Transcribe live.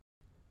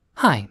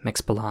"Hi,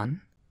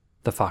 Mixbalan,"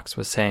 the fox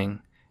was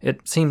saying.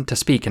 It seemed to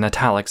speak in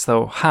italics,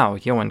 though how,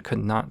 Yoan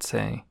could not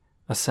say.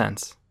 A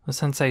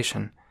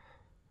sensation.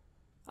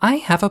 "I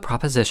have a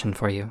proposition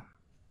for you."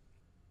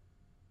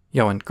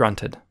 Yoan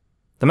grunted.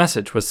 The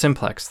message was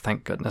simplex,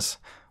 thank goodness.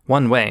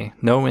 One way,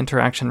 no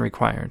interaction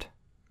required.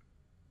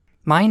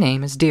 "My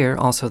name is Deer,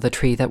 also the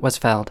tree that was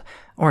felled,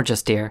 or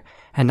just Deer,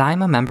 and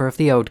I'm a member of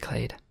the Ode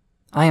Clade.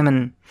 I am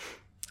an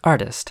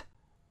artist."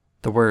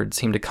 The word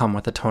seemed to come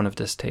with a tone of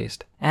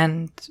distaste.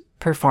 "And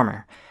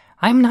performer.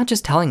 I'm not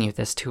just telling you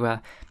this to,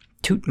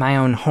 toot my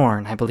own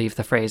horn, I believe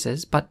the phrase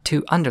is, but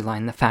to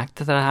underline the fact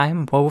that I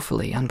am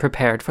woefully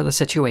unprepared for the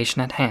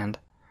situation at hand."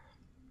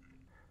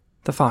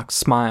 The fox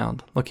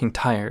smiled, looking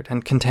tired,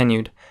 and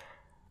continued,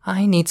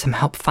 "I need some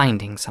help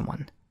finding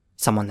someone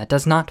that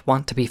does not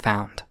want to be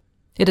found.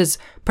 It is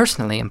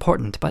personally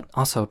important, but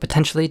also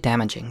potentially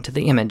damaging to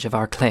the image of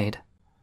our clade."